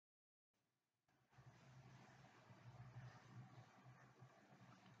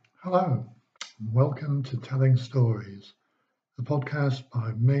Hello, and welcome to Telling Stories, a podcast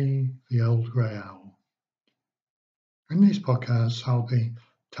by me, the Old Grey Owl. In these podcasts, I'll be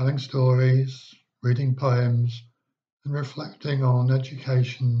telling stories, reading poems, and reflecting on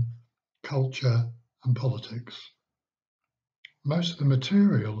education, culture, and politics. Most of the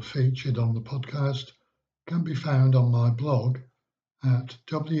material featured on the podcast can be found on my blog at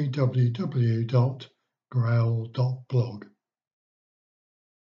www.greyowl.blog.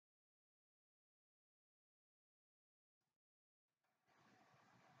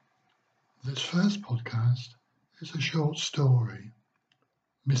 This first podcast is a short story,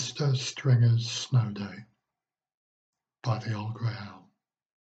 Mr. Stringer's Snow Day, by the Old Grey Owl.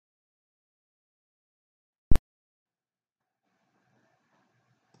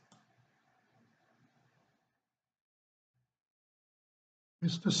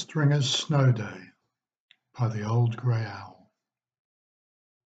 Mr. Stringer's Snow Day, by the Old Grey Owl.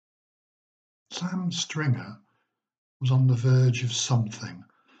 Sam Stringer was on the verge of something.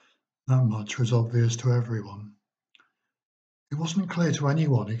 That much was obvious to everyone. It wasn't clear to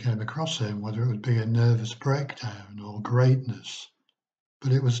anyone who came across him whether it would be a nervous breakdown or greatness,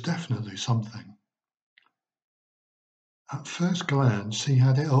 but it was definitely something. At first glance, he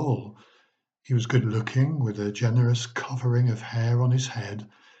had it all. He was good-looking, with a generous covering of hair on his head,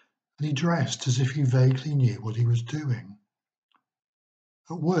 and he dressed as if he vaguely knew what he was doing.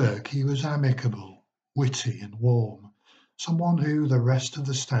 At work, he was amicable, witty, and warm, someone who the rest of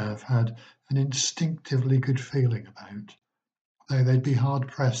the staff had an instinctively good feeling about, though they'd be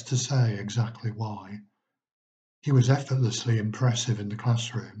hard-pressed to say exactly why. He was effortlessly impressive in the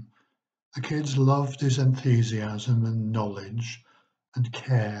classroom. The kids loved his enthusiasm and knowledge and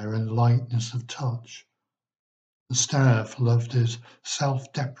care and lightness of touch. The staff loved his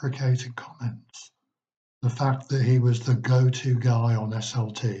self-deprecating comments, the fact that he was the go-to guy on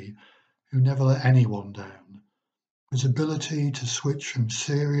SLT who never let anyone down, his ability to switch from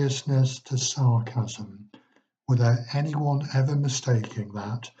seriousness to sarcasm without anyone ever mistaking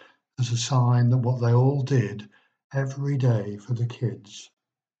that as a sign that what they all did every day for the kids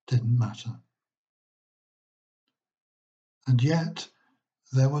didn't matter. And yet,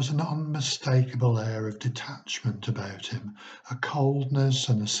 there was an unmistakable air of detachment about him, a coldness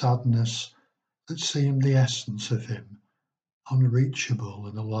and a sadness that seemed the essence of him, unreachable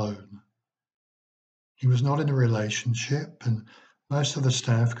and alone. He was not in a relationship, and most of the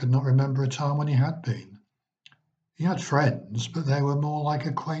staff could not remember a time when he had been. He had friends, but they were more like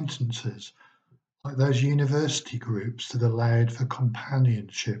acquaintances, like those university groups that allowed for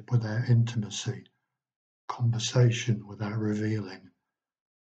companionship without intimacy, conversation without revealing.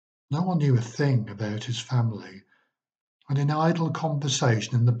 No one knew a thing about his family, and in idle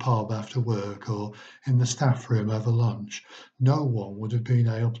conversation in the pub after work or in the staff room over lunch, no one would have been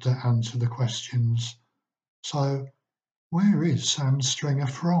able to answer the questions. So, where is Sam Stringer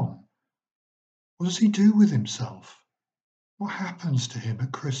from? What does he do with himself? What happens to him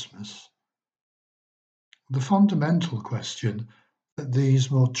at Christmas? The fundamental question that these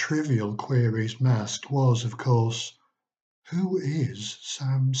more trivial queries masked was, of course, who is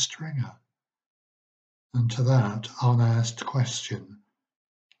Sam Stringer? And to that unasked question,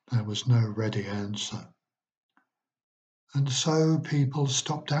 there was no ready answer. And so people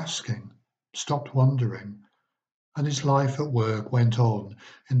stopped asking, stopped wondering, and his life at work went on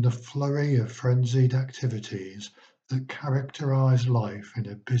in the flurry of frenzied activities that characterise life in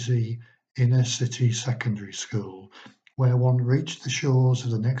a busy inner-city secondary school, where one reached the shores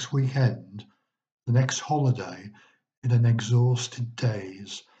of the next weekend, the next holiday, in an exhausted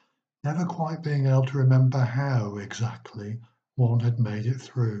daze, never quite being able to remember how exactly one had made it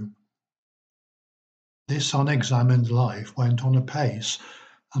through. This unexamined life went on apace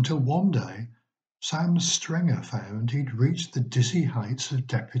until one day Sam Stringer found he'd reached the dizzy heights of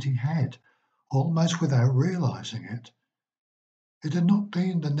deputy head, almost without realizing it. It had not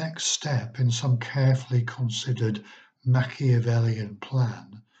been the next step in some carefully considered Machiavellian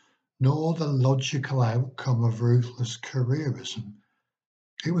plan, nor the logical outcome of ruthless careerism.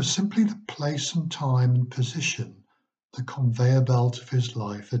 It was simply the place and time and position the conveyor belt of his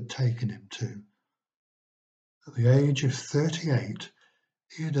life had taken him to. At the age of 38,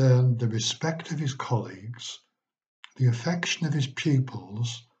 he had earned the respect of his colleagues, the affection of his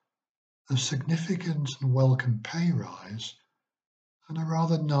pupils, a significant and welcome pay rise, and a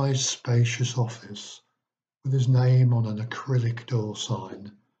rather nice spacious office with his name on an acrylic door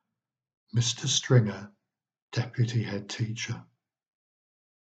sign, Mr. Stringer, Deputy Head Teacher.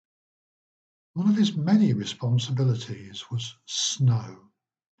 One of his many responsibilities was snow.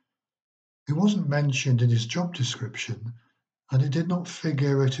 It wasn't mentioned in his job description, and it did not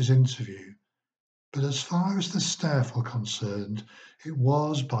figure at his interview, but as far as the staff were concerned, it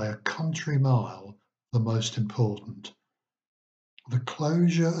was by a country mile the most important. The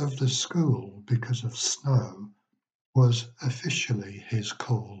closure of the school because of snow was officially his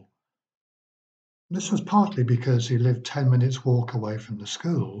call. This was partly because he lived 10 minutes walk away from the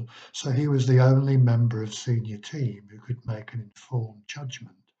school, so he was the only member of senior team who could make an informed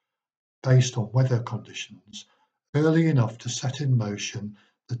judgment based on weather conditions early enough to set in motion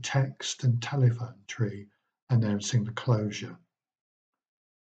the text and telephone tree announcing the closure.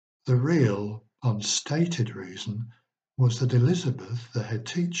 The real, unstated reason was that Elizabeth, the head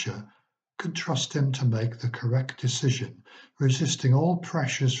teacher, could trust him to make the correct decision, resisting all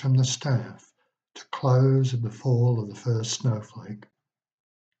pressures from the staff to close at the fall of the first snowflake.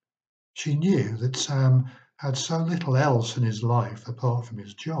 She knew that Sam had so little else in his life apart from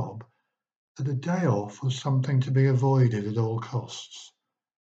his job that a day off was something to be avoided at all costs.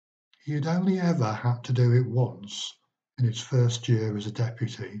 He had only ever had to do it once in his first year as a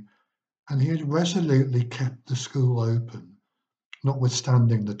deputy, and he had resolutely kept the school open,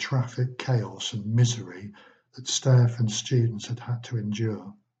 notwithstanding the traffic chaos and misery that staff and students had had to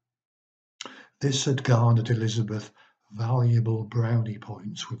endure. This had garnered Elizabeth valuable brownie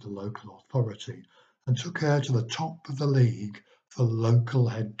points with the local authority and took her to the top of the league for local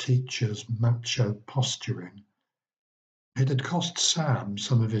head teachers' macho posturing. It had cost Sam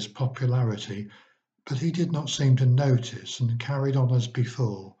some of his popularity, but he did not seem to notice and carried on as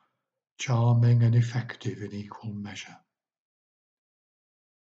before, charming and effective in equal measure.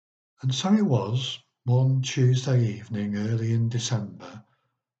 And so it was, one Tuesday evening early in December,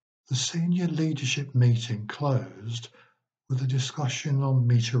 the senior leadership meeting closed with a discussion on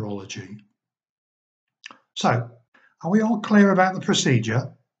meteorology. So, are we all clear about the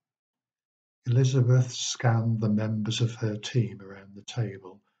procedure? Elizabeth scanned the members of her team around the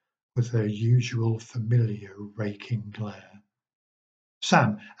table with her usual familiar raking glare.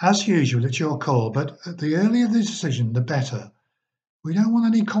 Sam, as usual, it's your call, but the earlier the decision, the better. We don't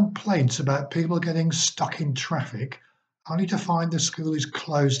want any complaints about people getting stuck in traffic, only to find the school is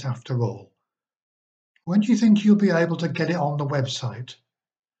closed after all. When do you think you'll be able to get it on the website?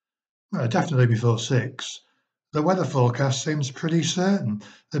 Well, definitely before 6. The weather forecast seems pretty certain.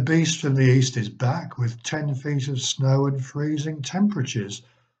 The beast from the east is back with 10 feet of snow and freezing temperatures,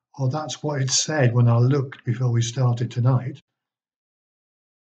 or that's what it said when I looked before we started tonight.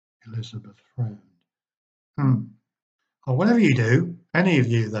 Elizabeth frowned. Well, whatever you do, any of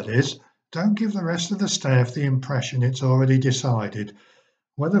you that is, don't give the rest of the staff the impression it's already decided.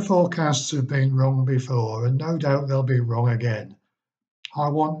 Weather forecasts have been wrong before, and no doubt they'll be wrong again. I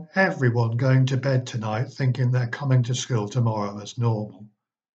want everyone going to bed tonight thinking they're coming to school tomorrow as normal.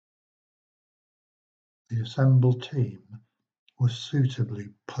 The assembled team was suitably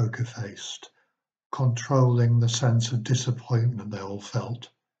poker-faced, controlling the sense of disappointment they all felt.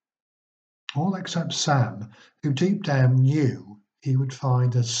 All except Sam, who deep down knew he would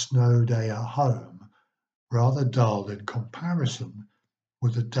find a snow day at home rather dull in comparison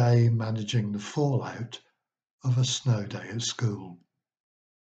with a day managing the fallout of a snow day at school.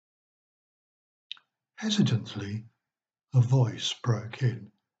 Hesitantly, a voice broke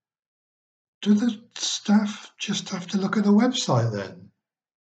in. Do the staff just have to look at the website then?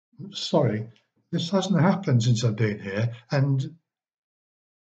 Sorry, this hasn't happened since I've been here, and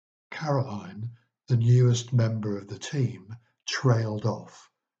Caroline, the newest member of the team, trailed off,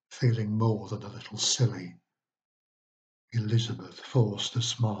 feeling more than a little silly. Elizabeth forced a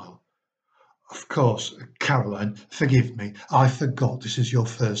smile. Of course, Caroline, forgive me. I forgot this is your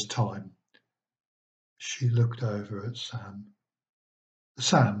first time. She looked over at Sam.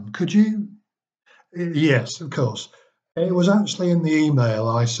 Sam, could you? Yes, of course. It was actually in the email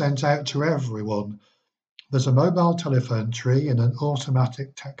I sent out to everyone. There's a mobile telephone tree and an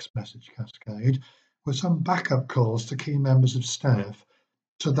automatic text message cascade with some backup calls to key members of staff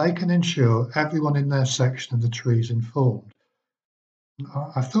so they can ensure everyone in their section of the tree is informed.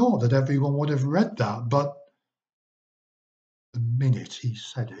 I thought that everyone would have read that, but the minute he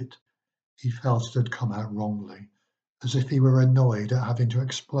said it, he felt it had come out wrongly, as if he were annoyed at having to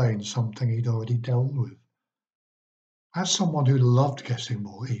explain something he'd already dealt with. As someone who loved getting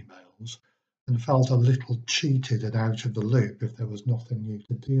more emails and felt a little cheated and out of the loop if there was nothing new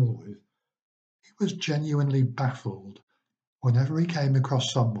to deal with, he was genuinely baffled whenever he came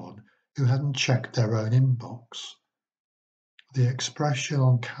across someone who hadn't checked their own inbox. The expression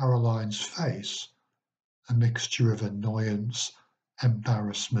on Caroline's face, a mixture of annoyance,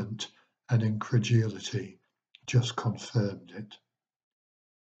 embarrassment, and incredulity, just confirmed it.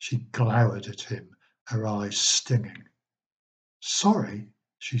 She glowered at him, her eyes stinging. "Sorry,"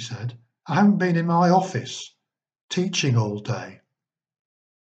 she said, "I haven't been in my office, teaching all day."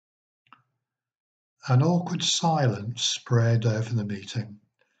 An awkward silence spread over the meeting,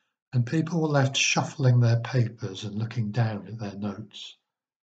 and people were left shuffling their papers and looking down at their notes.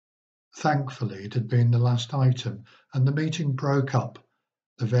 Thankfully, it had been the last item, and the meeting broke up,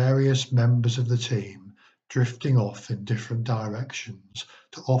 the various members of the team drifting off in different directions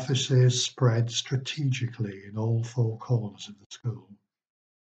to offices spread strategically in all four corners of the school.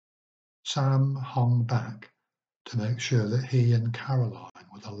 Sam hung back to make sure that he and Caroline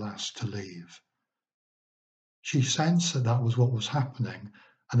were the last to leave. She sensed that that was what was happening,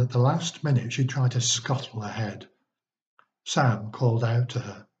 and at the last minute she tried to scuttle ahead. Sam called out to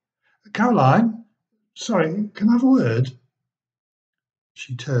her, "Caroline, sorry, can I have a word?"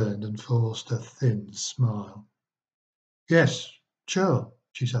 She turned and forced a thin smile. "Yes, sure,"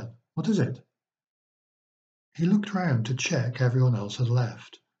 she said. "What is it?" He looked round to check everyone else had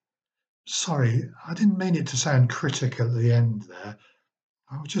left. "Sorry, I didn't mean it to sound critical at the end there.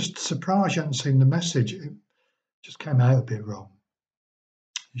 I was just surprised you hadn't seen the message. It just came out a bit wrong."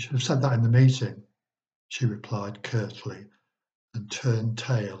 "You should have said that in the meeting," she replied curtly, and turned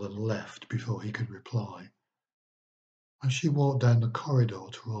tail and left before he could reply. As she walked down the corridor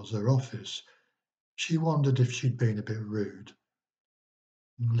towards her office, she wondered if she'd been a bit rude.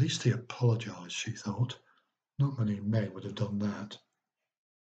 At least he apologised, she thought. Not many men would have done that.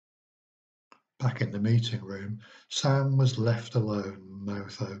 Back in the meeting room, Sam was left alone,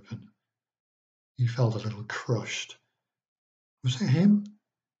 mouth open. He felt a little crushed. Was it him?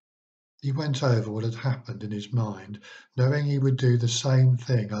 He went over what had happened in his mind, knowing he would do the same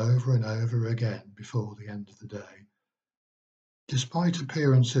thing over and over again before the end of the day. Despite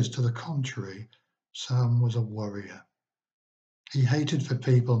appearances to the contrary, Sam was a worrier. He hated for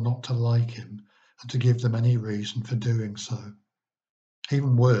people not to like him and to give them any reason for doing so.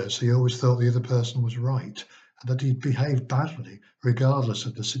 Even worse, he always thought the other person was right and that he'd behaved badly regardless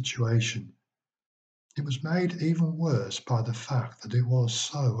of the situation. It was made even worse by the fact that it was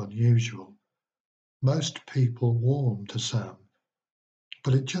so unusual. Most people warmed to Sam,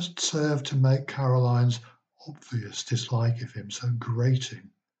 but it just served to make Caroline's obvious dislike of him so grating.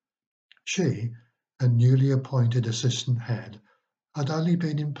 She, a newly appointed assistant head, had only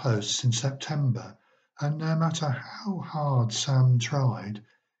been in post since September, and no matter how hard Sam tried,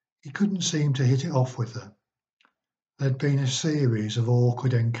 he couldn't seem to hit it off with her. There'd been a series of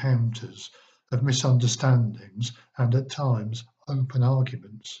awkward encounters, of misunderstandings, and at times open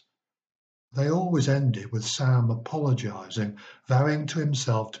arguments. They always ended with Sam apologising, vowing to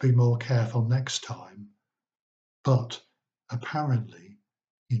himself to be more careful next time. But apparently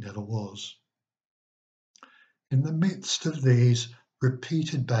he never was. In the midst of these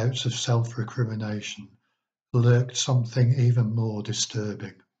repeated bouts of self-recrimination lurked something even more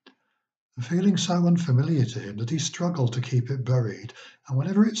disturbing. A feeling so unfamiliar to him that he struggled to keep it buried, and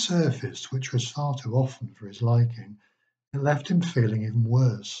whenever it surfaced, which was far too often for his liking, it left him feeling even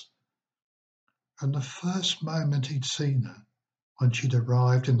worse. From the first moment he'd seen her, when she'd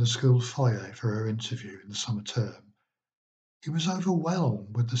arrived in the school foyer for her interview in the summer term, he was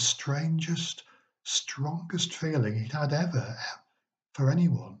overwhelmed with the strangest, strongest feeling he'd had ever for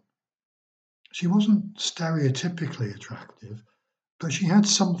anyone. She wasn't stereotypically attractive, but she had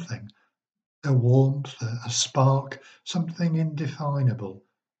something, a warmth, a spark, something indefinable,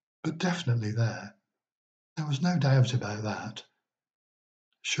 but definitely there. There was no doubt about that.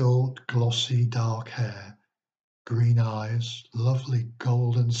 Short, glossy, dark hair, green eyes, lovely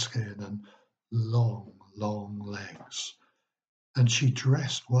golden skin, and long, long legs. And she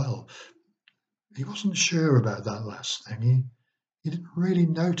dressed well. He wasn't sure about that last thing. He didn't really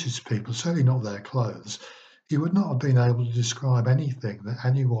notice people, certainly not their clothes. He would not have been able to describe anything that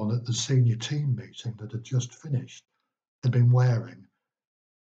anyone at the senior team meeting that had just finished had been wearing.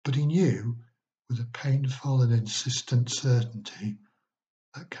 But he knew, with a painful and insistent certainty,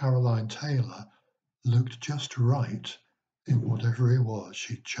 that Caroline Taylor looked just right in whatever it was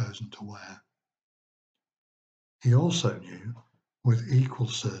she'd chosen to wear. He also knew, with equal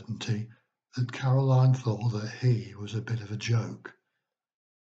certainty, that Caroline thought that he was a bit of a joke.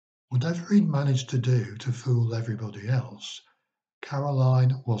 Whatever he'd managed to do to fool everybody else,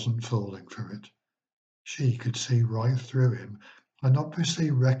 Caroline wasn't falling for it. She could see right through him and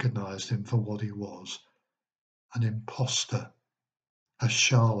obviously recognized him for what he was, an imposter, a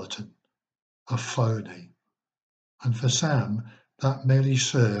charlatan, a phony. And for Sam, that merely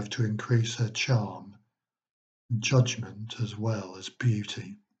served to increase her charm, judgment as well as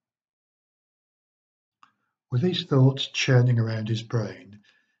beauty. With these thoughts churning around his brain,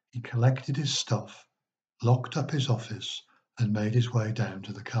 he collected his stuff, locked up his office, and made his way down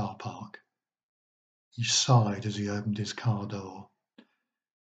to the car park. He sighed as he opened his car door.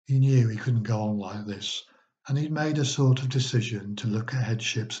 He knew he couldn't go on like this, and he'd made a sort of decision to look at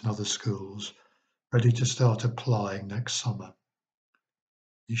headships and other schools, ready to start applying next summer.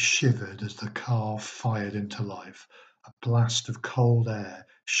 He shivered as the car fired into life, a blast of cold air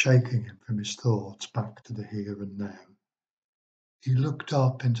shaking him from his thoughts back to the here and now. He looked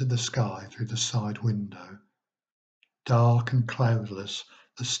up into the sky through the side window. Dark and cloudless,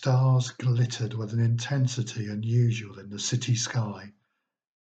 the stars glittered with an intensity unusual in the city sky.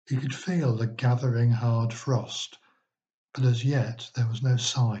 He could feel the gathering hard frost, but as yet there was no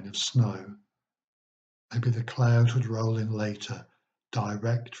sign of snow. Maybe the clouds would roll in later,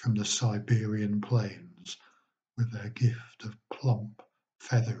 direct from the Siberian plains, with their gift of plump,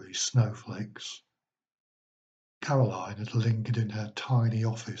 feathery snowflakes. Caroline had lingered in her tiny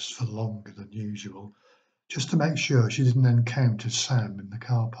office for longer than usual, just to make sure she didn't encounter Sam in the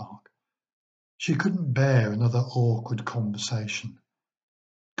car park. She couldn't bear another awkward conversation.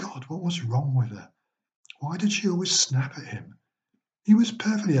 God, what was wrong with her? Why did she always snap at him? He was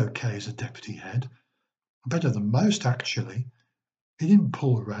perfectly okay as a deputy head. Better than most, actually. He didn't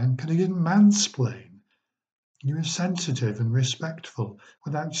pull rank and he didn't mansplain. He was sensitive and respectful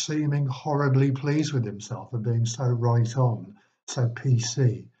without seeming horribly pleased with himself for being so right on, so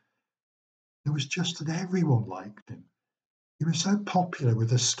PC. It was just that everyone liked him. He was so popular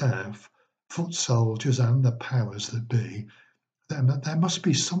with the staff, foot soldiers and the powers that be, that there must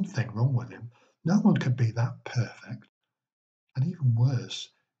be something wrong with him. No one could be that perfect. And even worse,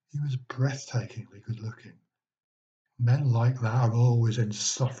 he was breathtakingly good looking. Men like that are always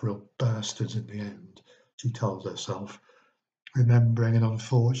insufferable bastards in the end, she told herself, remembering an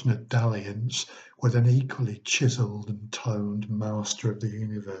unfortunate dalliance with an equally chiselled and toned master of the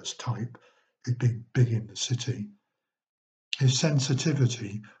universe type who'd been big in the city. His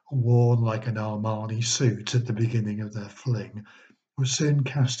sensitivity, worn like an Armani suit at the beginning of their fling, was soon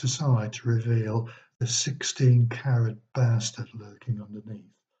cast aside to reveal the 16-carat bastard lurking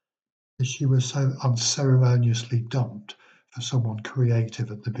underneath, as she was so unceremoniously dumped for someone creative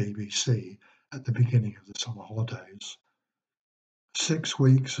at the BBC at the beginning of the summer holidays. 6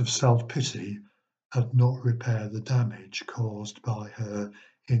 weeks of self-pity had not repaired the damage caused by her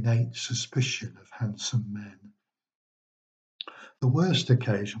innate suspicion of handsome men. The worst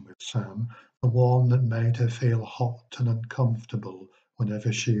occasion with Sam, the one that made her feel hot and uncomfortable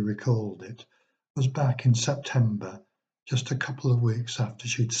whenever she recalled it, was back in September, just a couple of weeks after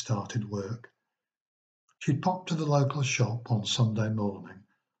she'd started work. She'd popped to the local shop on Sunday morning,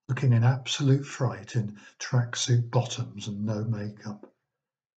 looking in absolute fright in tracksuit bottoms and no makeup.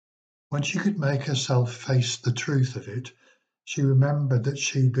 When she could make herself face the truth of it, she remembered that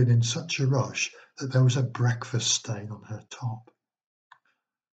she'd been in such a rush that there was a breakfast stain on her top.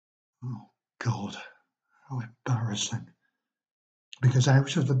 Oh, God, how embarrassing. Because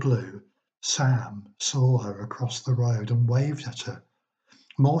out of the blue, Sam saw her across the road and waved at her.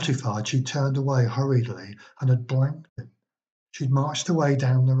 Mortified, she turned away hurriedly and had blanked him. She'd marched away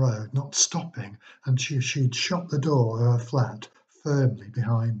down the road, not stopping, and she'd shut the door of her flat firmly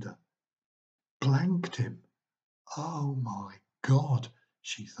behind her. Blanked him. Oh, my God,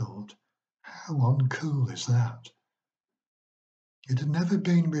 she thought. How uncool is that? It had never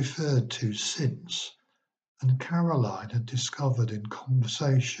been referred to since, and Caroline had discovered in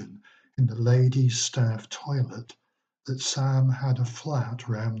conversation in the ladies' staff toilet that Sam had a flat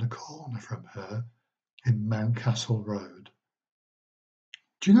round the corner from her in Mountcastle Road.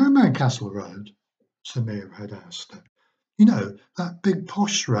 Do you know Mountcastle Road? Samira had asked her. You know, that big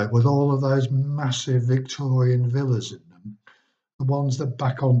posh road with all of those massive Victorian villas in them, the ones that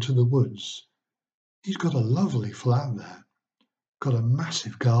back onto the woods. He's got a lovely flat there, got a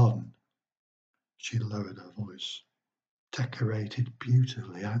massive garden. She lowered her voice. Decorated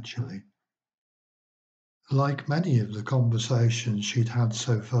beautifully, actually. Like many of the conversations she'd had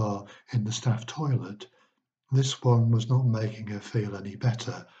so far in the staff toilet, this one was not making her feel any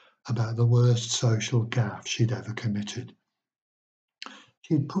better about the worst social gaffe she'd ever committed.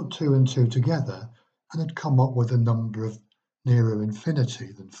 She'd put two and two together and had come up with a number of nearer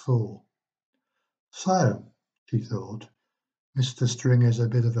infinity than 4. So, she thought, Mr. Stringer's a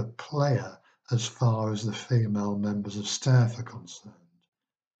bit of a player as far as the female members of staff are concerned.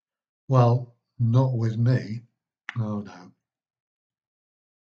 Well, not with me. Oh no.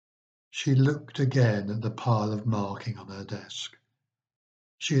 She looked again at the pile of marking on her desk.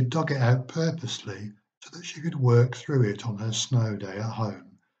 She had dug it out purposely so that she could work through it on her snow day at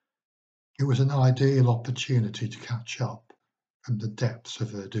home. It was an ideal opportunity to catch up from the depths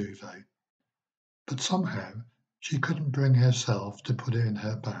of her duvet. But somehow She couldn't bring herself to put it in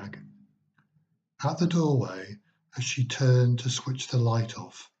her bag. At the doorway, as she turned to switch the light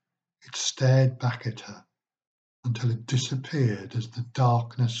off, it stared back at her until it disappeared as the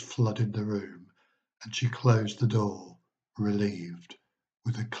darkness flooded the room and she closed the door, relieved,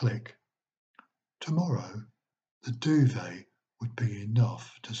 with a click. Tomorrow, the duvet would be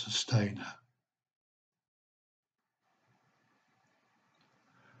enough to sustain her.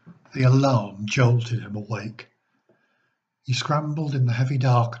 The alarm jolted him awake. He scrambled in the heavy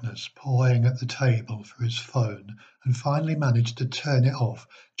darkness, pawing at the table for his phone, and finally managed to turn it off,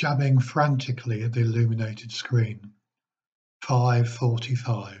 jabbing frantically at the illuminated screen.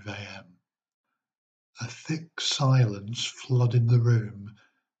 5:45 a.m. A thick silence flooded the room,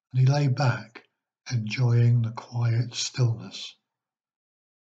 and he lay back, enjoying the quiet stillness.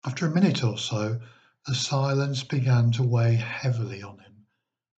 After a minute or so, the silence began to weigh heavily on him,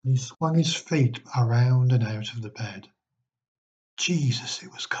 and he swung his feet around and out of the bed. Jesus,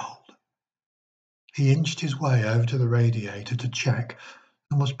 it was cold. He inched his way over to the radiator to check,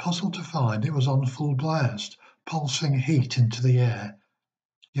 and was puzzled to find it was on full blast, pulsing heat into the air,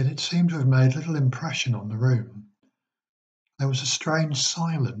 yet it seemed to have made little impression on the room. There was a strange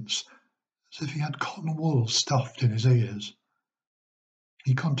silence, as if he had cotton wool stuffed in his ears.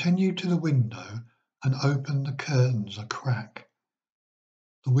 He continued to the window and opened the curtains a crack.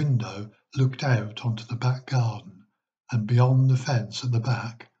 The window looked out onto the back garden, and beyond the fence at the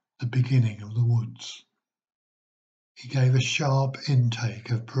back, the beginning of the woods. He gave a sharp intake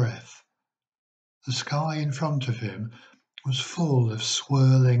of breath. The sky in front of him was full of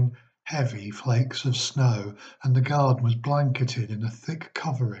swirling, heavy flakes of snow, and the garden was blanketed in a thick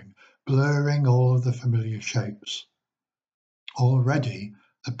covering, blurring all of the familiar shapes. Already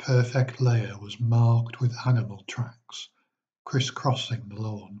the perfect layer was marked with animal tracks, crisscrossing the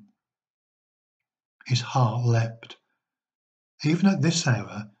lawn. His heart leapt. Even at this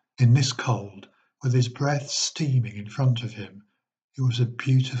hour, in this cold, with his breath steaming in front of him, it was a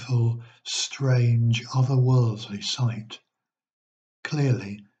beautiful, strange, otherworldly sight.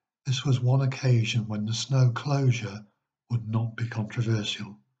 Clearly, this was one occasion when the snow closure would not be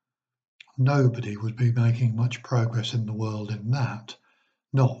controversial. Nobody would be making much progress in the world in that,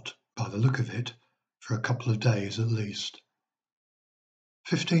 not, by the look of it, for a couple of days at least.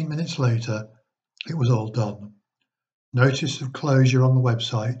 15 minutes later, it was all done. Notice of closure on the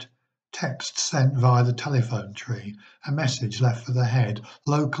website, text sent via the telephone tree, a message left for the head,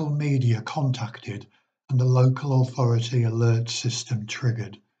 local media contacted, and the local authority alert system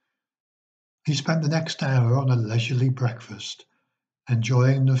triggered. He spent the next hour on a leisurely breakfast,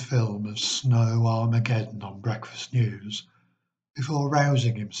 enjoying the film of Snow Armageddon on Breakfast News, before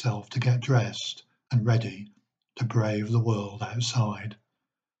rousing himself to get dressed and ready to brave the world outside.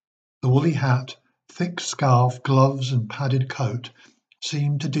 The woolly hat, thick scarf, gloves and padded coat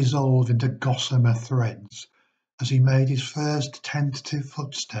seemed to dissolve into gossamer threads as he made his first tentative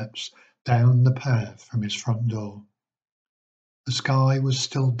footsteps down the path from his front door. The sky was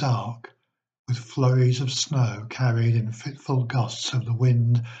still dark, with flurries of snow carried in fitful gusts of the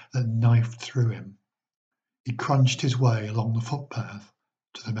wind that knifed through him. He crunched his way along the footpath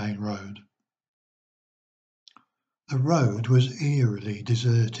to the main road. The road was eerily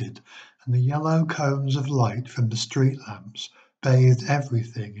deserted, and the yellow cones of light from the street lamps bathed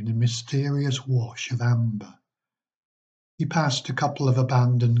everything in a mysterious wash of amber. He passed a couple of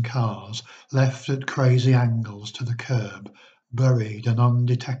abandoned cars, left at crazy angles to the curb, buried and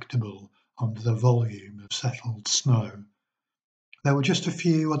undetectable under the volume of settled snow. There were just a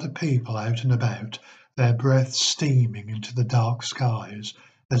few other people out and about, their breath steaming into the dark skies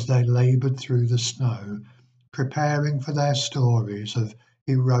as they laboured through the snow, preparing for their stories of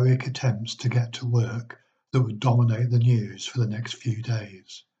heroic attempts to get to work that would dominate the news for the next few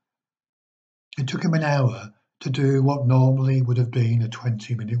days. It took him an hour to do what normally would have been a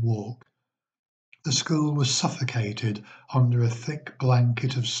 20-minute walk. The school was suffocated under a thick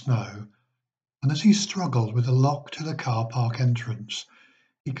blanket of snow, and as he struggled with the lock to the car park entrance,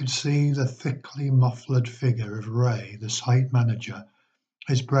 he could see the thickly muffled figure of Ray, the site manager,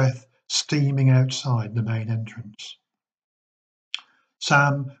 his breath steaming outside the main entrance.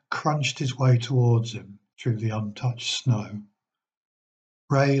 Sam crunched his way towards him through the untouched snow.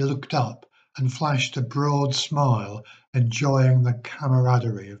 Ray looked up and flashed a broad smile, enjoying the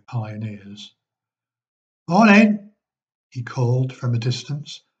camaraderie of pioneers. "Morning," he called from a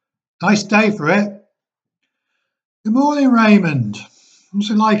distance. "Nice day for it." "Good morning, Raymond. What's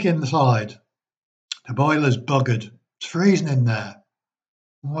it like inside?" "The boiler's buggered. It's freezing in there."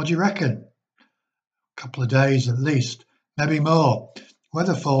 "What do you reckon?" "A couple of days at least, maybe more.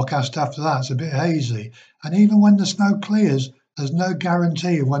 Weather forecast after that's a bit hazy, and even when the snow clears, there's no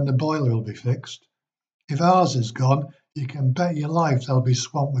guarantee of when the boiler will be fixed. If ours is gone, you can bet your life they'll be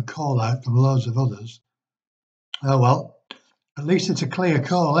swamped with call out from loads of others. Oh well, at least it's a clear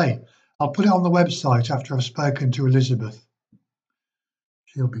call, eh? I'll put it on the website after I've spoken to Elizabeth.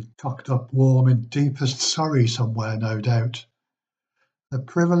 She'll be tucked up warm in deepest Surrey somewhere, no doubt. The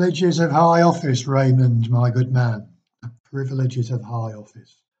privileges of high office, Raymond, my good man. The privileges of high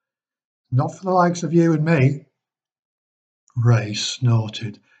office. Not for the likes of you and me. Ray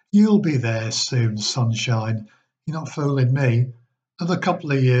snorted. You'll be there soon, sunshine. You're not fooling me. Another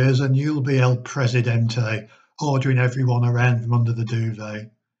couple of years and you'll be El Presidente, ordering everyone around from under the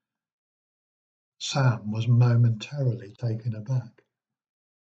duvet. Sam was momentarily taken aback.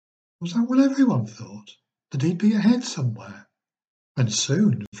 Was that what everyone thought? That he'd be ahead somewhere? And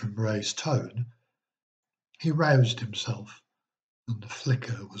soon, from Ray's tone, he roused himself, and the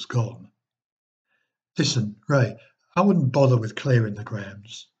flicker was gone. Listen, Ray, I wouldn't bother with clearing the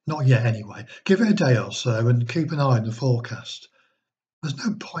grounds. Not yet, anyway. Give it a day or so and keep an eye on the forecast. There's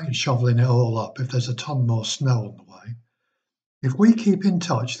no point shoveling it all up if there's a ton more snow on the way. If we keep in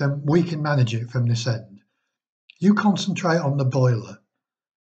touch, then we can manage it from this end. You concentrate on the boiler.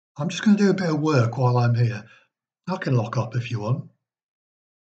 I'm just going to do a bit of work while I'm here. I can lock up if you want.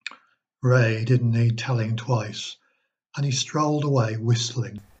 Ray didn't need telling twice, and he strolled away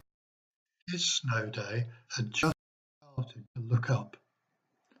whistling. His snow day had just started to look up.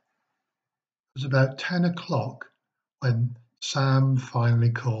 It was about 10 o'clock when Sam finally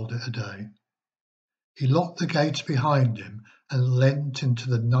called it a day. He locked the gates behind him and leant into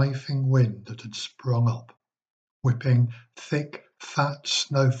the knifing wind that had sprung up, whipping thick, fat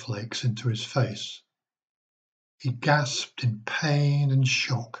snowflakes into his face. He gasped in pain and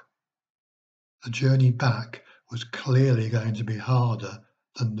shock. The journey back was clearly going to be harder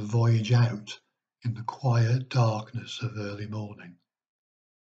than the voyage out in the quiet darkness of early morning.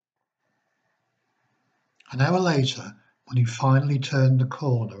 An hour later, when he finally turned the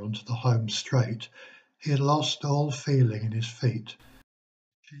corner onto the home straight, he had lost all feeling in his feet.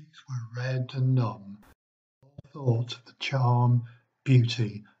 His cheeks were red and numb. All thought of the charm,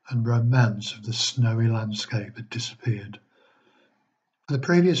 beauty, and romance of the snowy landscape had disappeared. For the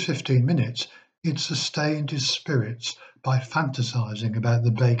previous 15 minutes, he'd sustained his spirits by fantasizing about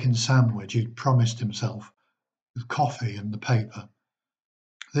the bacon sandwich he'd promised himself, with coffee and the paper.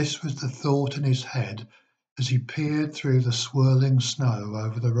 This was the thought in his head as he peered through the swirling snow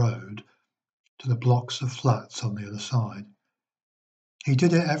over the road to the blocks of flats on the other side. He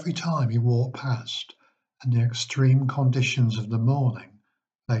did it every time he walked past, and the extreme conditions of the morning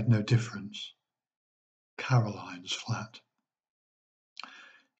made no difference. Caroline's flat.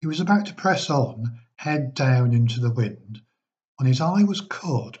 He was about to press on, head down into the wind, when his eye was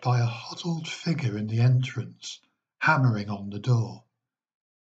caught by a huddled figure in the entrance, hammering on the door.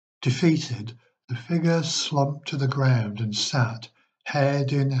 Defeated, the figure slumped to the ground and sat,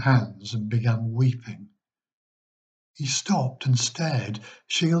 head in hands, and began weeping. He stopped and stared,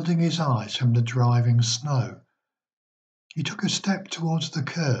 shielding his eyes from the driving snow. He took a step towards the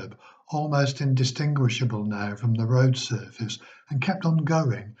curb, almost indistinguishable now from the road surface, and kept on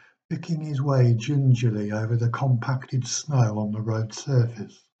going, picking his way gingerly over the compacted snow on the road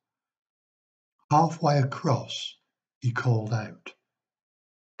surface. Halfway across, he called out,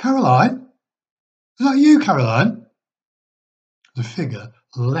 "Caroline? Is that you, Caroline?" The figure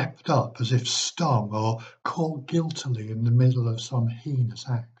leapt up as if stung or caught guiltily in the middle of some heinous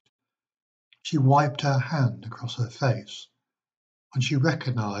act. She wiped her hand across her face. When she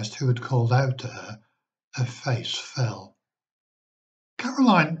recognized who had called out to her, her face fell.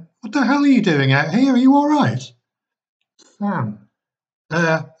 "Caroline, what the hell are you doing out here? Are you all right?" "Sam.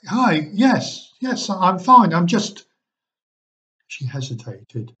 Hi, yes, I'm fine. I'm just..." She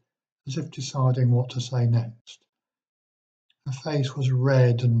hesitated, as if deciding what to say next. Her face was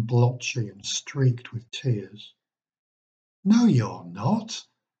red and blotchy and streaked with tears. "No, you're not,"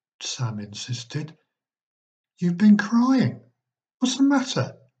 Sam insisted. "You've been crying. What's the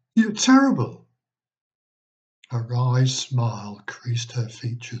matter? You look terrible." A wry smile creased her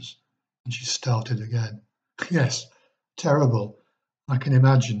features, and she started again. "Yes, terrible. I can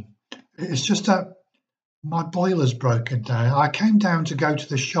imagine. It's just that my boiler's broken down. I came down to go to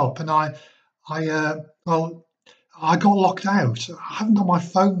the shop and well, I got locked out. I haven't got my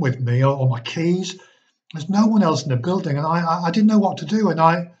phone with me or my keys. There's no one else in the building and I didn't know what to do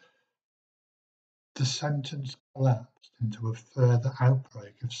and." The sentence collapsed into a further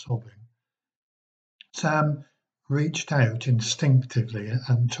outbreak of sobbing. Sam reached out instinctively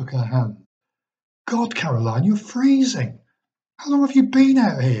and took her hand. "God, Caroline, you're freezing. How long have you been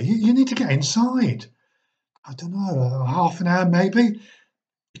out here? You need to get inside. I don't know, half an hour maybe.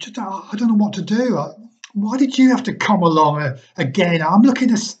 I don't know what to do. Why did you have to come along again? I'm looking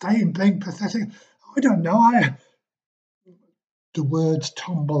to stay and being pathetic. I don't know. The words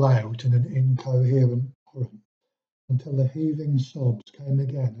tumble out in an incoherent current until the heaving sobs came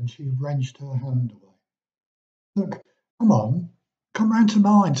again and she wrenched her hand away. Look, come on, come round to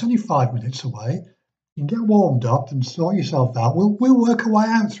mine. It's only 5 minutes away. You can get warmed up and sort yourself out. We'll work our way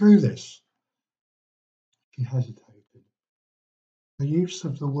out through this. She hesitated. The use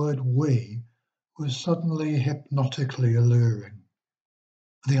of the word we was suddenly hypnotically alluring.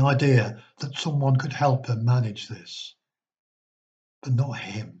 The idea that someone could help her manage this. But not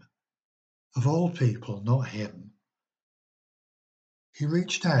him. Of all people, not him. He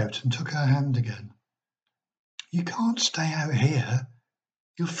reached out and took her hand again. You can't stay out here.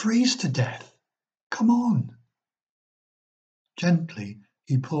 You'll freeze to death. Come on. Gently,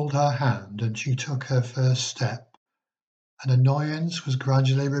 he pulled her hand and she took her first step, and annoyance was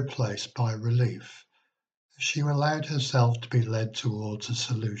gradually replaced by relief as she allowed herself to be led towards a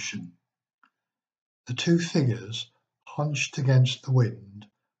solution. The two figures, hunched against the wind,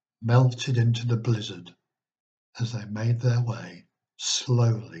 melted into the blizzard as they made their way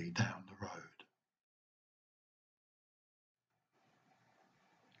slowly down the road.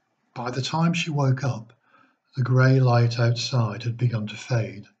 By the time she woke up, the grey light outside had begun to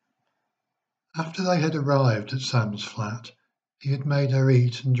fade. After they had arrived at Sam's flat, he had made her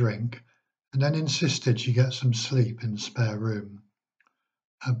eat and drink, and then insisted she get some sleep in the spare room.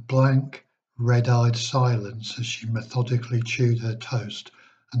 Her blank, red-eyed silence as she methodically chewed her toast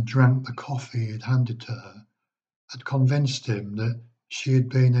and drank the coffee he had handed to her had convinced him that she had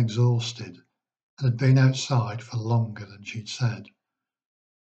been exhausted and had been outside for longer than she'd said.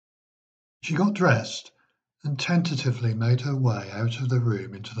 She got dressed and tentatively made her way out of the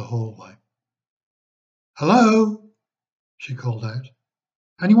room into the hallway. "Hello?" she called out.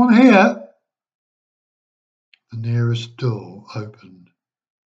 "Anyone here?" The nearest door opened.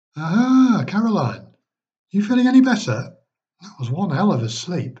 "Ah, Caroline. You feeling any better? That was one hell of a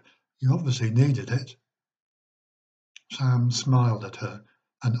sleep. You obviously needed it." Sam smiled at her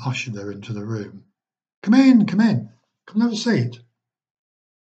and ushered her into the room. Come in. Come and have a seat."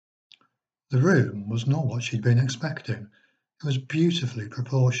 The room was not what she'd been expecting. It was beautifully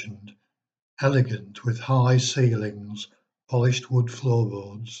proportioned, elegant with high ceilings, polished wood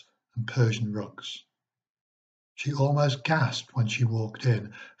floorboards, and Persian rugs. She almost gasped when she walked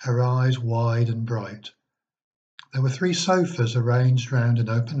in, her eyes wide and bright. There were 3 sofas arranged round an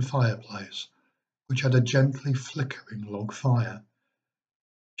open fireplace, which had a gently flickering log fire.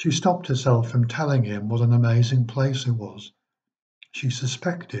 She stopped herself from telling him what an amazing place it was. She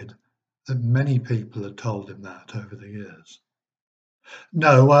suspected that many people had told him that over the years.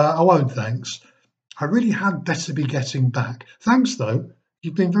 "No, I won't, thanks. I really had better be getting back. Thanks, though.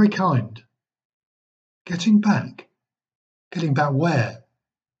 You've been very kind." "Getting back? Getting back where?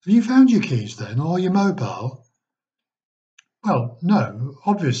 Have you found your keys then, or your mobile?" "Well, no,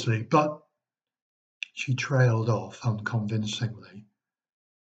 obviously, but—" She trailed off unconvincingly.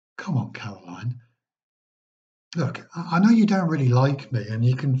 "Come on, Caroline. Look, I know you don't really like me and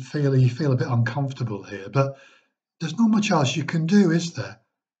you feel a bit uncomfortable here, but there's not much else you can do, is there?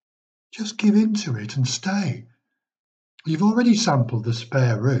 Just give in to it and stay. You've already sampled the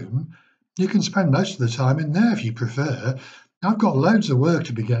spare room. You can spend most of the time in there if you prefer. I've got loads of work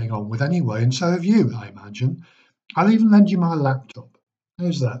to be getting on with anyway, and so have you, I imagine. I'll even lend you my laptop.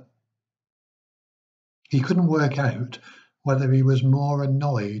 How's that?" He couldn't work out whether he was more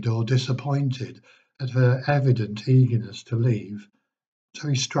annoyed or disappointed at her evident eagerness to leave, so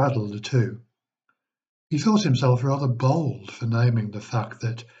he straddled the two. He thought himself rather bold for naming the fact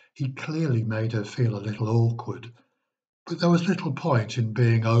that he clearly made her feel a little awkward, but there was little point in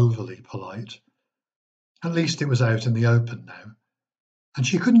being overly polite. At least it was out in the open now, and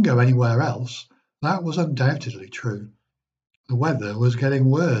she couldn't go anywhere else. That was undoubtedly true. The weather was getting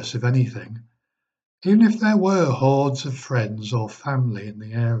worse, if anything. Even if there were hordes of friends or family in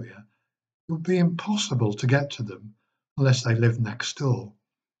the area, it would be impossible to get to them unless they lived next door.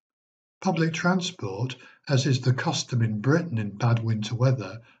 Public transport, as is the custom in Britain in bad winter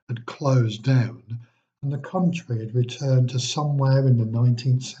weather, had closed down, and the country had returned to somewhere in the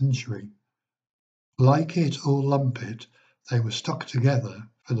 19th century. Like it or lump it, they were stuck together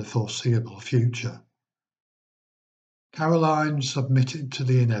for the foreseeable future. Caroline submitted to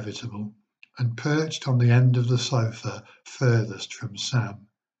the inevitable and perched on the end of the sofa furthest from Sam.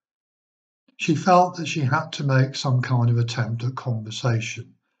 She felt that she had to make some kind of attempt at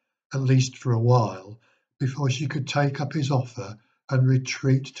conversation, at least for a while, before she could take up his offer and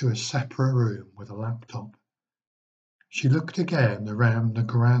retreat to a separate room with a laptop. She looked again around the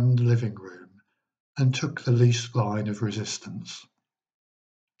grand living room and took the least line of resistance.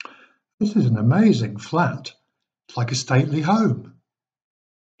 "This is an amazing flat. It's like a stately home."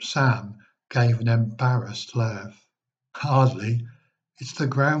 Sam gave an embarrassed laugh. "Hardly. It's the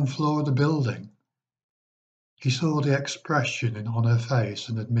ground floor of the building." He saw the expression on her face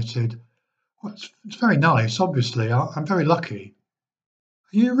and admitted, "Well, it's very nice, obviously. I'm very lucky."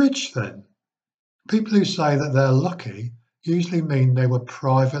 "Are you rich then?" People who say that they're lucky usually mean they were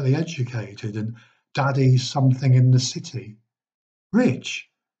privately educated and daddy's something in the city. Rich?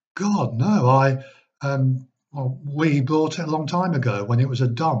 God, no. We bought it a long time ago when it was a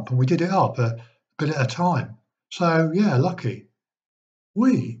dump, and we did it up a bit at a time. So, yeah, lucky.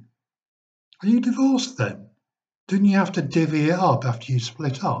 We? Are you divorced then? Didn't you have to divvy it up after you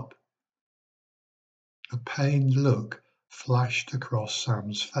split up? A pained look flashed across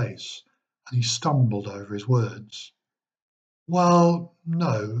Sam's face, and he stumbled over his words. "Well,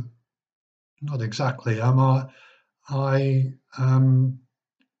 no, not exactly.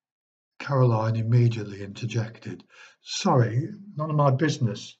 Caroline immediately interjected. "Sorry, none of my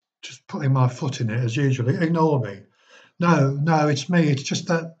business. Just putting my foot in it as usual. Ignore me." No, it's me. It's just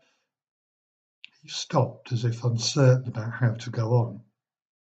that." He stopped as if uncertain about how to go on.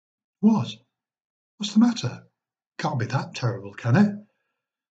 "What? What's the matter? Can't be that terrible, can it?"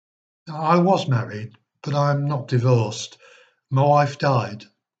 "I was married, but I'm not divorced. My wife died."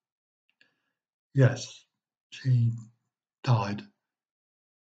 "Yes, she died."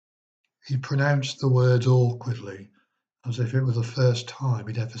 He pronounced the words awkwardly, as if it were the first time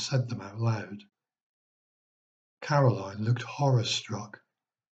he'd ever said them out loud. Caroline looked horror-struck.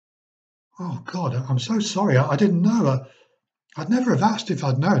 "Oh, God, I'm so sorry. I didn't know. I'd never have asked if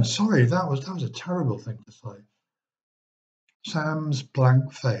I'd known. Sorry, that was a terrible thing to say." Sam's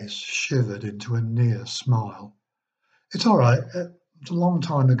blank face shivered into a near smile. "It's all right. It's a long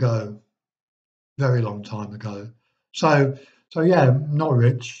time ago. Very long time ago. So, yeah, not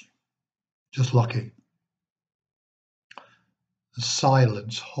rich, just lucky." The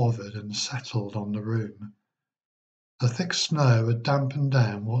silence hovered and settled on the room. The thick snow had dampened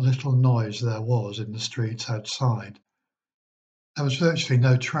down what little noise there was in the streets outside. There was virtually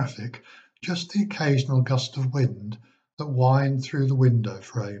no traffic, just the occasional gust of wind that whined through the window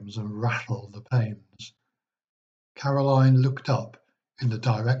frames and rattled the panes. Caroline looked up in the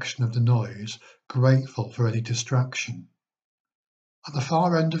direction of the noise, grateful for any distraction. At the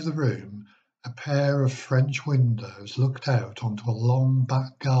far end of the room, a pair of French windows looked out onto a long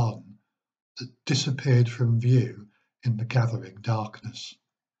back garden that disappeared from view in the gathering darkness.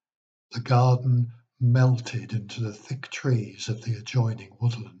 The garden melted into the thick trees of the adjoining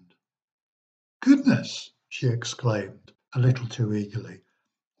woodland. "Goodness!" she exclaimed, a little too eagerly.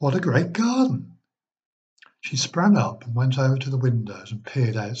 "What a great garden!" She sprang up and went over to the windows and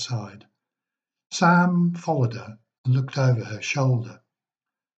peered outside. Sam followed her and looked over her shoulder.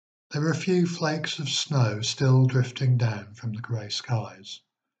 There were a few flakes of snow still drifting down from the grey skies.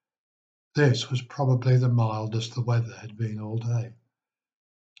 This was probably the mildest the weather had been all day.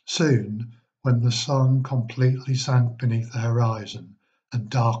 Soon, when the sun completely sank beneath the horizon and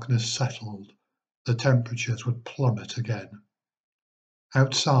darkness settled, the temperatures would plummet again.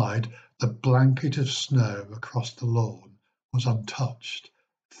 Outside, the blanket of snow across the lawn was untouched,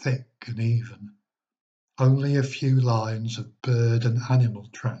 thick and even. Only a few lines of bird and animal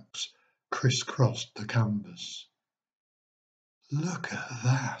tracks crisscrossed the canvas. "Look at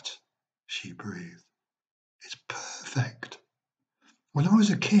that," she breathed. "It's perfect. When I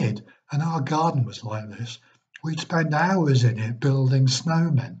was a kid and our garden was like this, we'd spend hours in it building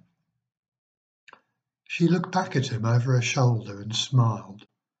snowmen." She looked back at him over her shoulder and smiled.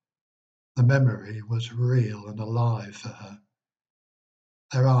 The memory was real and alive for her.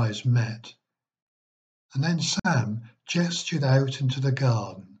 Their eyes met, and then Sam gestured out into the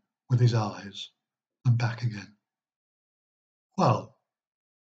garden with his eyes and back again. "Well,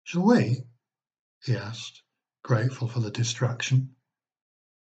 shall we?" he asked, grateful for the distraction.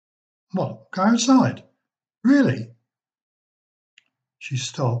 "What, go outside? Really?" She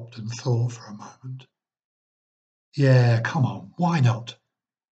stopped and thought for a moment. "Yeah, come on, why not?"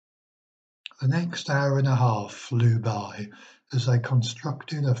 The next hour and a half flew by as they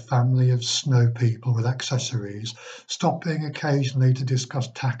constructed a family of snow people with accessories, stopping occasionally to discuss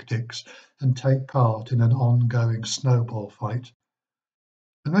tactics and take part in an ongoing snowball fight.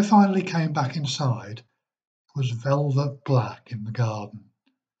 When they finally came back inside, it was velvet black in the garden,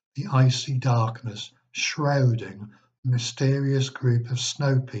 the icy darkness shrouding the mysterious group of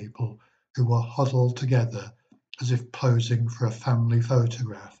snow people who were huddled together as if posing for a family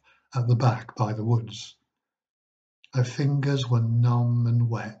photograph at the back by the woods. Their fingers were numb and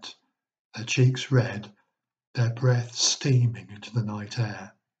wet, their cheeks red, their breath steaming into the night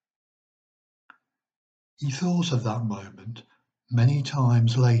air. He thought of that moment many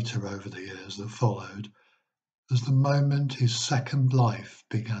times later over the years that followed, as the moment his second life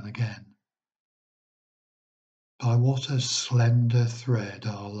began again. By what a slender thread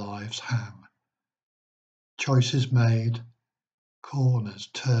our lives hang. Choices made, corners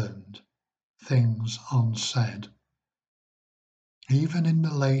turned, things unsaid. Even in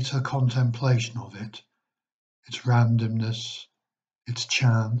the later contemplation of it, its randomness, its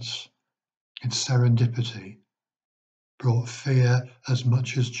chance, its serendipity, brought fear as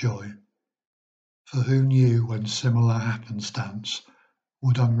much as joy. For who knew when similar happenstance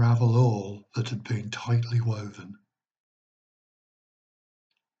would unravel all that had been tightly woven?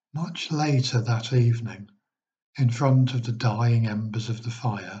 Much later that evening, in front of the dying embers of the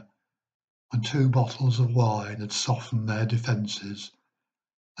fire, when 2 bottles of wine had softened their defences,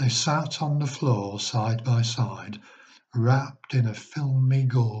 they sat on the floor side by side, wrapped in a filmy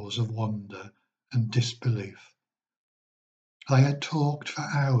gauze of wonder and disbelief. They had talked for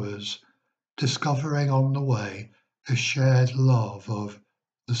hours, discovering on the way a shared love of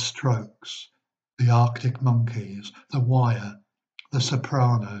The Strokes, the Arctic Monkeys, The Wire, The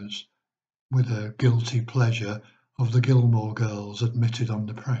Sopranos, with a guilty pleasure of the Gilmore Girls admitted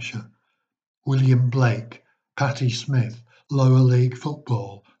under pressure, William Blake, Patti Smith, lower league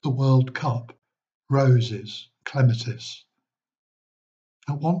football, the World Cup, roses, clematis.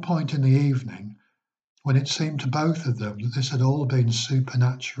 At one point in the evening, when it seemed to both of them that this had all been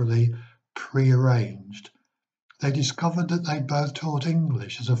supernaturally prearranged, they discovered that they both taught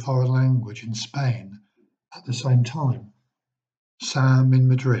English as a foreign language in Spain at the same time. Sam in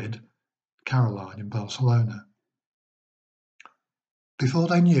Madrid, Caroline in Barcelona. Before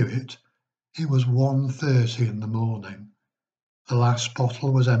they knew it, it was 1:30 in the morning. The last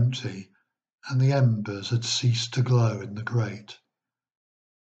bottle was empty, and the embers had ceased to glow in the grate.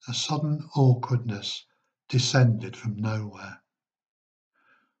 A sudden awkwardness descended from nowhere.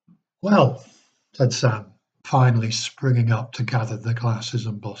 "Well," said Sam, finally springing up to gather the glasses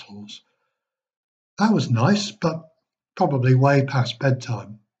and bottles, "that was nice, but probably way past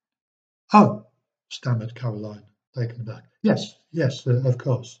bedtime." "Oh," stammered Caroline, taken aback. Yes, of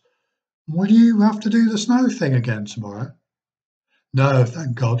course. Will you have to do the snow thing again tomorrow?" "No,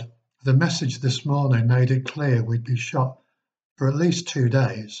 thank God. The message this morning made it clear we'd be shut for at least 2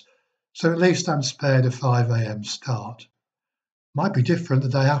 days, so at least I'm spared a 5 a.m. start. Might be different the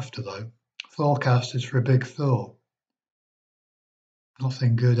day after, though. Forecast is for a big thaw."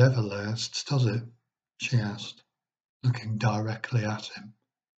 "Nothing good ever lasts, does it?" she asked, looking directly at him.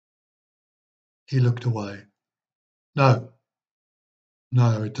 He looked away. No,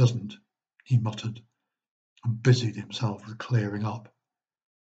 it doesn't," he muttered, and busied himself with clearing up.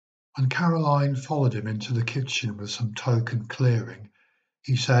 When Caroline followed him into the kitchen with some token clearing,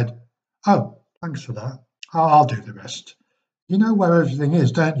 he said, "Oh, thanks for that. I'll do the rest. You know where everything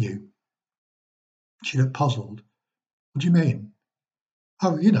is, don't you?" She looked puzzled. "What do you mean?"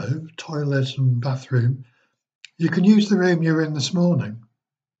 "Oh, toilet and bathroom. You can use the room you were in this morning."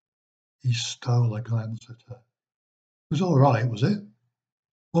 He stole a glance at her. "It was all right, was it?"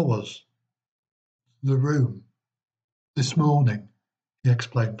 "What was?" "The room. This morning," he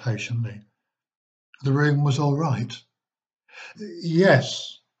explained patiently. "The room was all right?"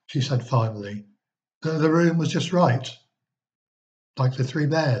 "Yes," she said finally. The room was just right. Like the 3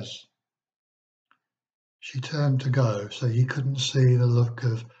 bears." She turned to go so he couldn't see the look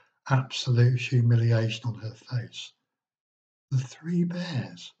of absolute humiliation on her face. The 3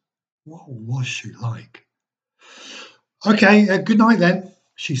 bears? What was she like? "Okay, good night then,"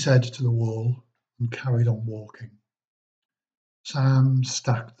 she said to the wall and carried on walking. Sam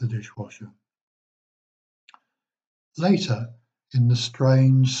stacked the dishwasher. Later, in the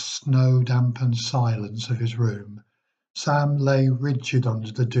strange snow-dampened silence of his room, Sam lay rigid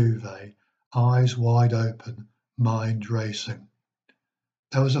under the duvet, eyes wide open, mind racing.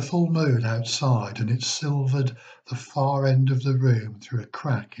 There was a full moon outside, and it silvered the far end of the room through a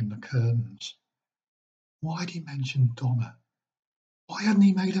crack in the curtains. Why had he mentioned Donna? Why hadn't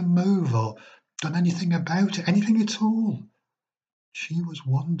he made a move or done anything about it, anything at all? She was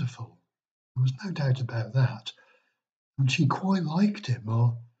wonderful. There was no doubt about that. And she quite liked him,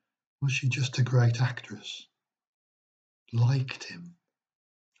 or was she just a great actress? Liked him?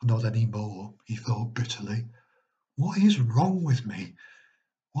 Not any more, he thought bitterly. What is wrong with me?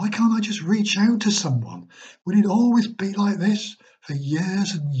 Why can't I just reach out to someone? Will it always be like this? for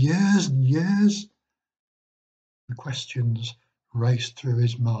years and years and years? The questions raced through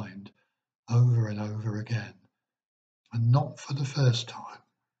his mind over and over again, and not for the first time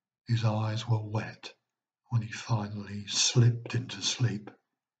his eyes were wet when he finally slipped into sleep.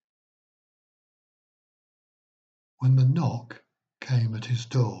 When the knock came at his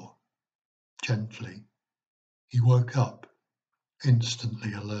door, gently, he woke up,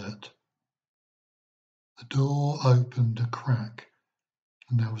 instantly alert. The door opened a crack,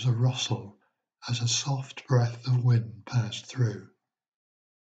 and there was a rustle as a soft breath of wind passed through.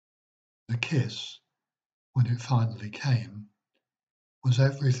 The kiss, when it finally came, was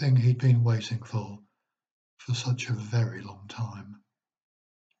everything he'd been waiting for such a very long time.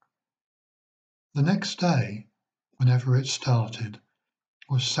 The next day, whenever it started,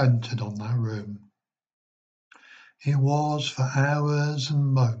 was centred on that room. It was for hours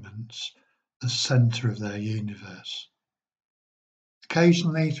and moments the centre of their universe.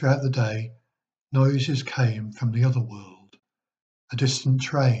 Occasionally throughout the day, noises came from the other world, a distant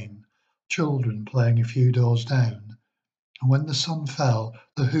train, children playing a few doors down, and when the sun fell,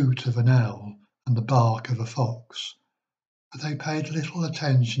 the hoot of an owl and the bark of a fox. But they paid little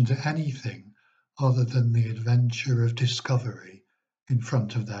attention to anything other than the adventure of discovery in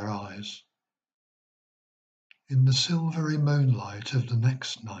front of their eyes. In the silvery moonlight of the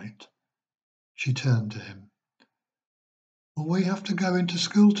next night, she turned to him. "Will we have to go into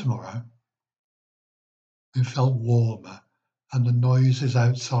school tomorrow?" It felt warmer, and the noises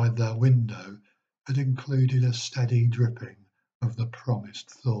outside their window had included a steady dripping of the promised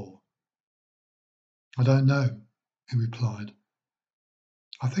thaw. "I don't know," he replied.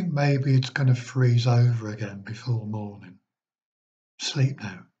 "I think maybe it's going to freeze over again before morning. Sleep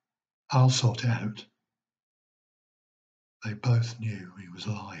now. I'll sort it out." They both knew he was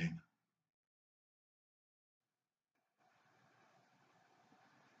lying.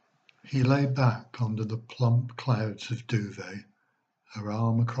 He lay back under the plump clouds of duvet, her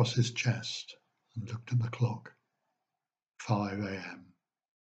arm across his chest, and looked at the clock. 5 a.m.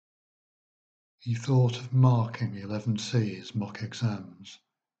 He thought of marking 11C's mock exams.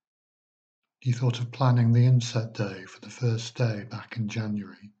 He thought of planning the inset day for the first day back in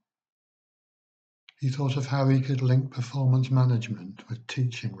January. He thought of how he could link performance management with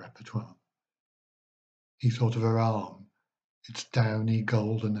teaching repertoire. He thought of her arm, its downy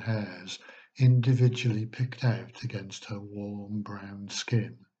golden hairs individually picked out against her warm brown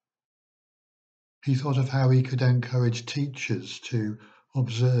skin. He thought of how he could encourage teachers to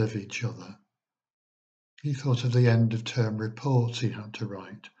observe each other. He thought of the end-of-term reports he had to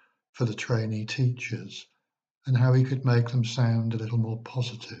write for the trainee teachers and how he could make them sound a little more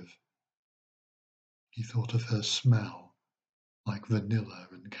positive. He thought of her smell, like vanilla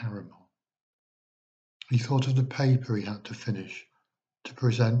and caramel. He thought of the paper he had to finish to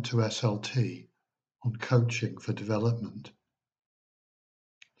present to SLT on coaching for development.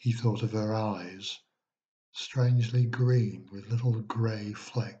 He thought of her eyes, strangely green with little grey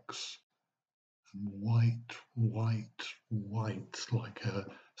flecks, and white, white, white like her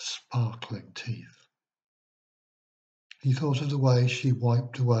sparkling teeth. He thought of the way she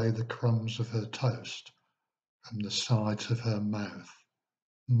wiped away the crumbs of her toast from the sides of her mouth,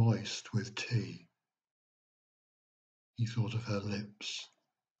 moist with tea. He thought of her lips.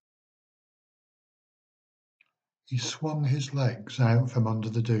 He swung his legs out from under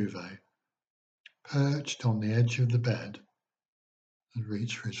the duvet, perched on the edge of the bed, and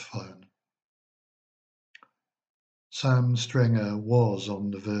reached for his phone. Sam Stringer was on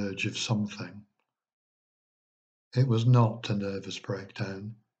the verge of something. It was not a nervous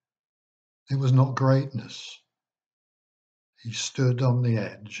breakdown. It was not greatness. He stood on the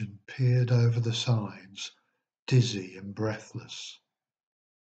edge and peered over the sides, dizzy and breathless.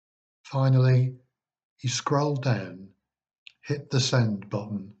 Finally, he scrolled down, hit the send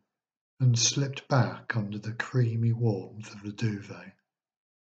button, and slipped back under the creamy warmth of the duvet.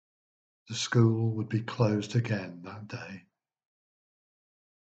 The school would be closed again that day.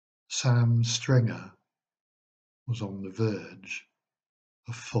 Sam Stringer was on the verge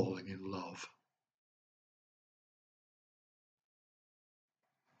of falling in love.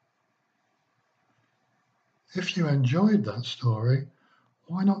 If you enjoyed that story,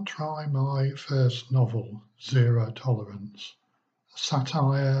 why not try my first novel, Zero Tolerance, a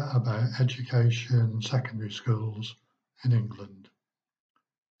satire about education and secondary schools in England.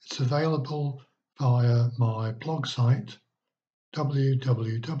 It's available via my blog site,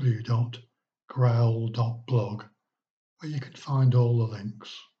 www.growl.blog, where you can find all the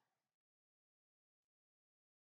links.